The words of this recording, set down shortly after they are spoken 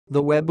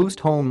The weBoost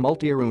Home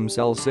MultiRoom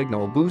Cell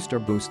Signal Booster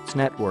boosts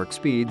network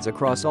speeds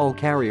across all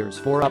carriers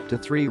for up to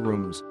 3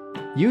 rooms.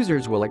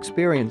 Users will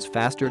experience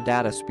faster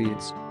data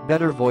speeds,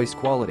 better voice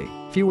quality,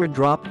 fewer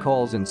dropped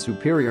calls and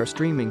superior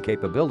streaming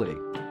capability.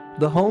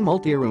 The Home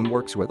MultiRoom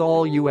works with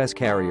all US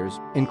carriers,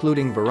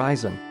 including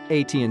Verizon,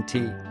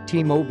 AT&T,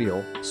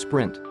 T-Mobile,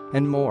 Sprint,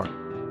 and more.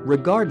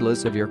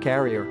 Regardless of your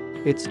carrier,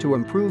 it's to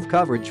improve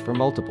coverage for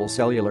multiple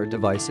cellular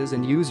devices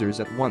and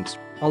users at once,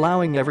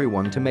 allowing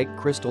everyone to make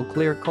crystal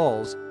clear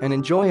calls and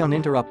enjoy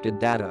uninterrupted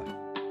data.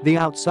 The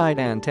outside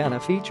antenna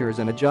features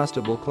an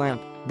adjustable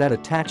clamp that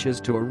attaches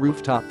to a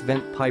rooftop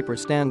vent pipe or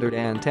standard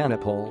antenna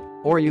pole,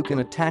 or you can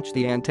attach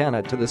the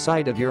antenna to the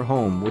side of your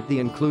home with the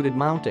included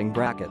mounting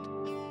bracket.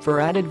 For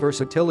added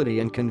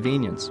versatility and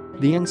convenience,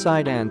 the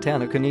inside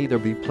antenna can either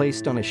be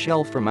placed on a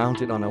shelf or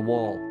mounted on a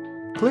wall.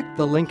 Click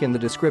the link in the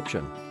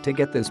description to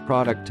get this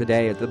product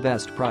today at the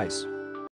best price.